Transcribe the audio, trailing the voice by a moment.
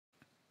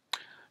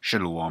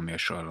Shalom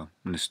Yashala.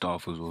 And the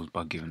start was always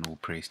by giving all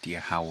praise to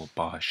Yahweh,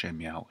 Bahashem,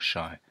 Yahweh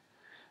Shai.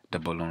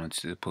 Double honor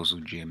to the Apostle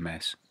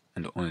GMS,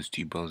 and the honors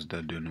to you brothers that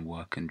are doing the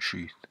work in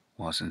truth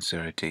while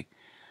sincerity.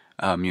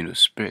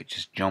 Spirit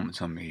just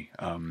jumped on me.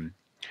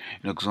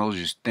 Because I was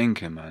just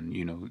thinking,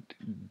 man,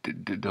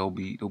 there'll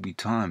be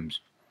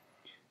times,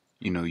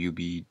 you'll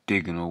be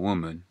digging a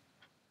woman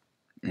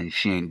and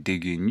she ain't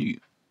digging you,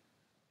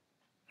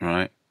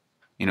 right?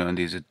 And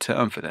there's a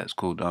term for that. It's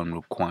called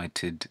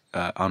unrequited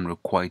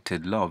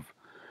love.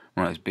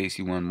 Right, it's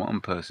basically when one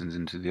person's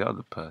into the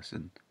other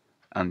person,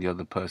 and the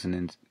other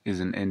person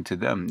isn't into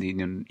them.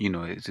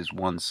 It's just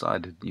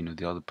one-sided.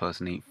 The other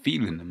person ain't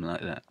feeling them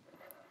like that.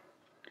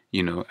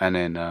 And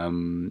then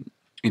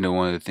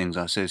one of the things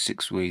I said,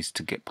 6 ways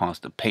to get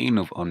past the pain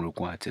of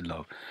unrequited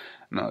love.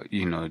 Now,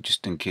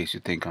 just in case you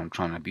think I'm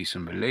trying to be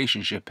some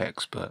relationship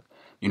expert,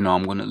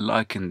 I'm gonna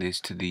liken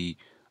this to the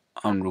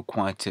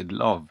unrequited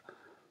love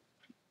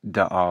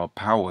that our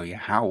power,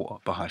 Yahweh,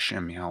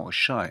 Bahashem, Yahweh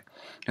Shai,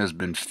 has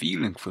been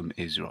feeling from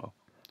Israel,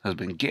 has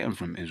been getting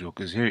from Israel,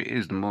 because here it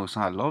is, the Most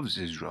High loves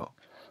Israel,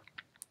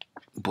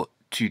 but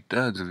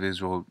 2/3 of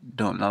Israel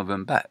don't love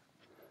him back.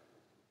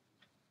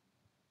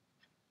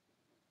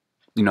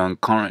 And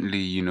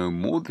currently,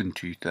 more than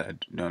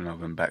 2/3 don't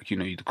love him back,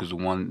 because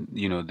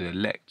the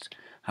elect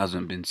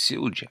hasn't been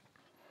sealed yet,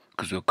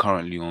 because we're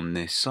currently on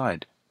this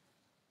side.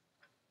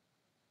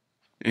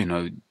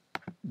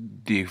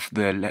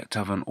 The elect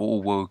haven't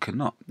all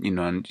woken up,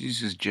 and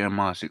Jesus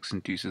Jeremiah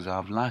 6:2 says, I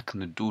have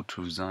likened the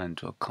daughter of Zion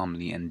to a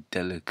comely and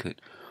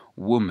delicate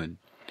woman,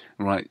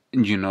 right?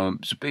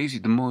 So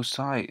basically the Most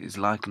High is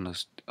likening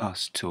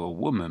us to a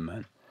woman,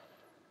 man.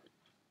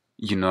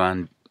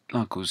 And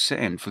like I was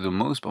saying, for the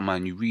most part,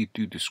 man, you read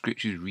through the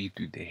scriptures, read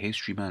through the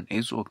history, man,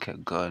 Israel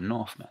kept going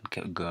off, man,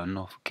 kept going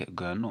off.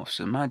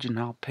 So imagine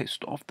how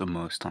pissed off the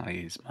Most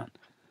High is, man.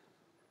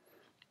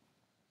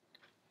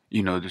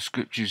 The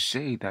scriptures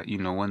say that,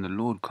 when the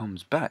Lord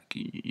comes back,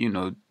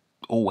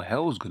 all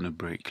hell's gonna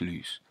break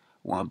loose.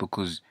 Why?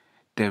 Because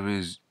there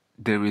is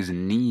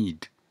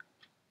need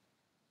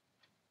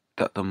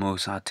that the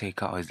Most High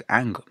take out his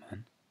anger,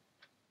 man.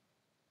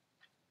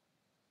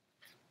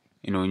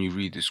 When you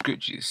read the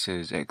scripture, it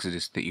says,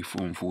 Exodus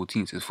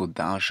 34:14 says, For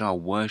thou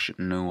shalt worship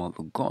no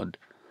other God,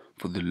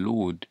 for the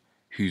Lord,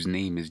 whose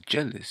name is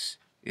jealous,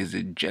 is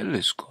a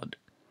jealous God.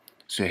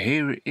 So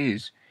here it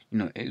is,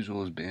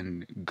 Israel's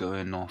been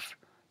going off,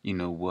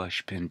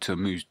 worshipping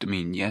Tammuz. I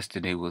mean,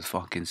 yesterday was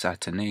fucking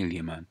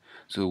Saturnalia, man.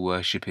 So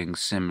worshipping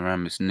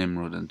Semiramis,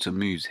 Nimrod, and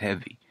Tammuz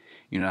heavy.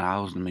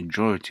 How's the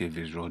majority of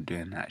Israel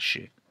doing that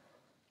shit?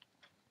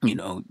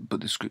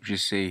 But the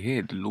scriptures say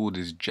here, the Lord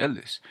is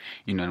jealous.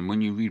 And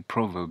when you read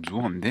Proverbs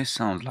 1, this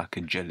sounds like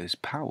a jealous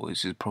power. It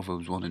says,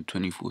 Proverbs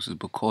 1:24 says,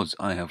 Because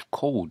I have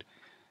called,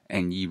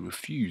 and ye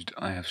refused,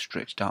 I have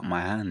stretched out my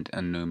hand,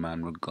 and no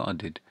man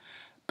regarded.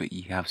 But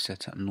ye have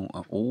set at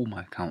naught all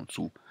my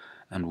counsel,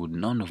 and would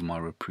none of my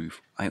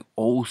reproof. I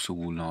also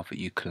will laugh at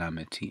your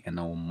calamity, and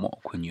I will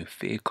mock when your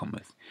fear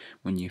cometh.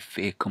 When your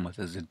fear cometh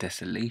as a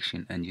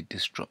desolation, and your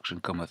destruction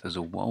cometh as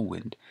a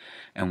whirlwind.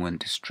 And when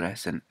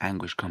distress and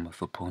anguish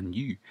cometh upon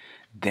you,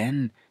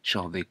 then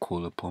shall they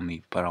call upon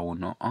me, but I will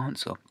not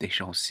answer. They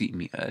shall seek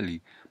me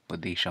early,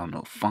 but they shall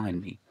not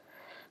find me.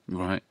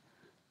 Right?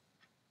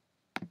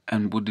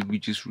 And what did we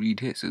just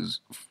read here? It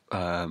says,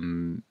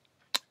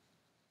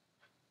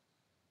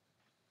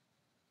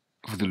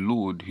 For the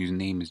Lord, whose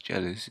name is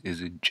jealous,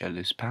 is a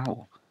jealous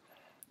power.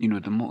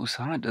 The Most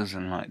High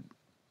doesn't like,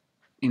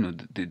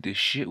 the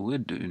shit we're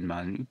doing,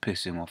 man. We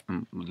piss him off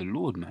with the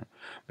Lord, man.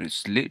 But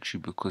it's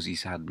literally because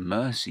he's had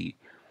mercy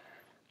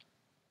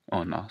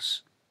on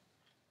us.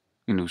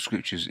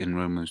 Scriptures in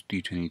Romans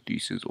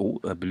 3:23 says,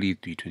 I believe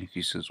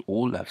 3:23 says,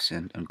 all have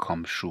sinned and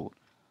come short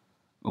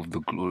of the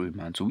glory,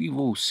 man. So we've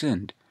all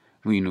sinned,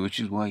 which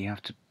is why you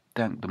have to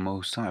thank the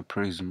Most High,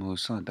 praise the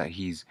Most High, that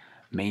he's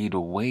made a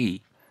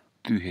way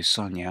through his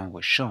son Yahweh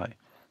Shai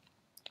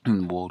in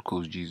the world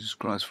called Jesus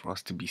Christ for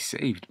us to be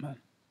saved, man.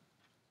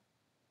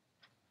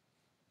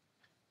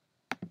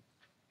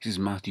 This is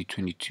Matthew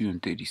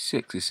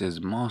 22:36. It says,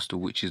 Master,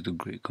 which is the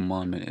great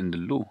commandment in the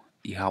law?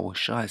 Yahweh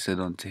Shai said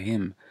unto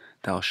him,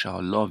 Thou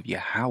shalt love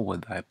Yahweh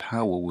thy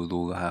power with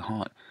all thy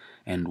heart,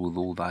 and with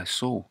all thy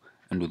soul,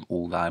 and with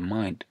all thy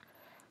mind.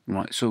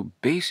 Right? So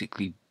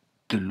basically,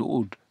 the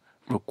Lord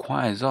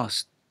requires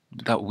us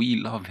that we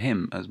love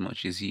him as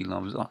much as he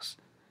loves us.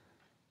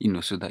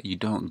 So that you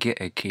don't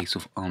get a case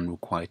of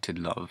unrequited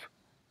love.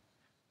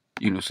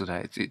 So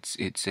that it's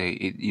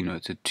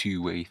a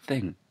two-way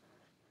thing.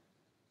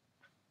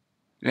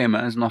 Yeah,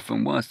 man, there's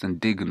nothing worse than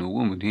digging a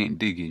woman who ain't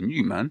digging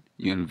you, man.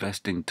 You're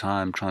investing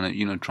time trying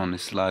to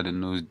slide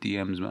in those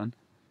DMs, man.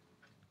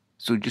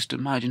 So just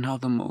imagine how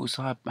the Most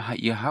High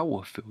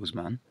Yahweh feels,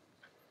 man.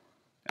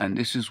 And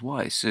this is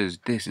why it says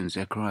this in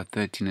Zechariah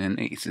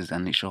 13:8. It says,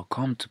 And it shall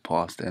come to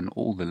pass that in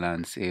all the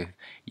land, saith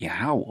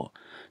Yahweh,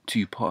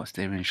 2 parts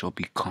therein shall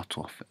be cut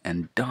off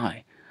and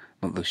die,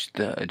 but the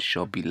third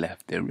shall be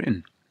left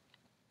therein.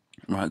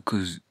 Right?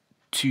 Because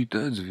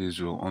 2/3 of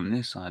Israel on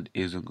this side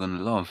isn't going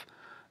to love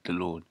the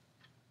Lord.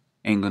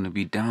 ain't gonna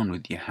be down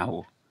with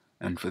Yahweh,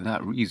 and for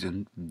that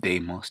reason, they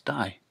must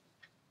die.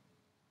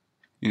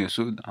 Yeah,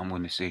 so I'm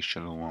gonna say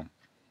Shalom.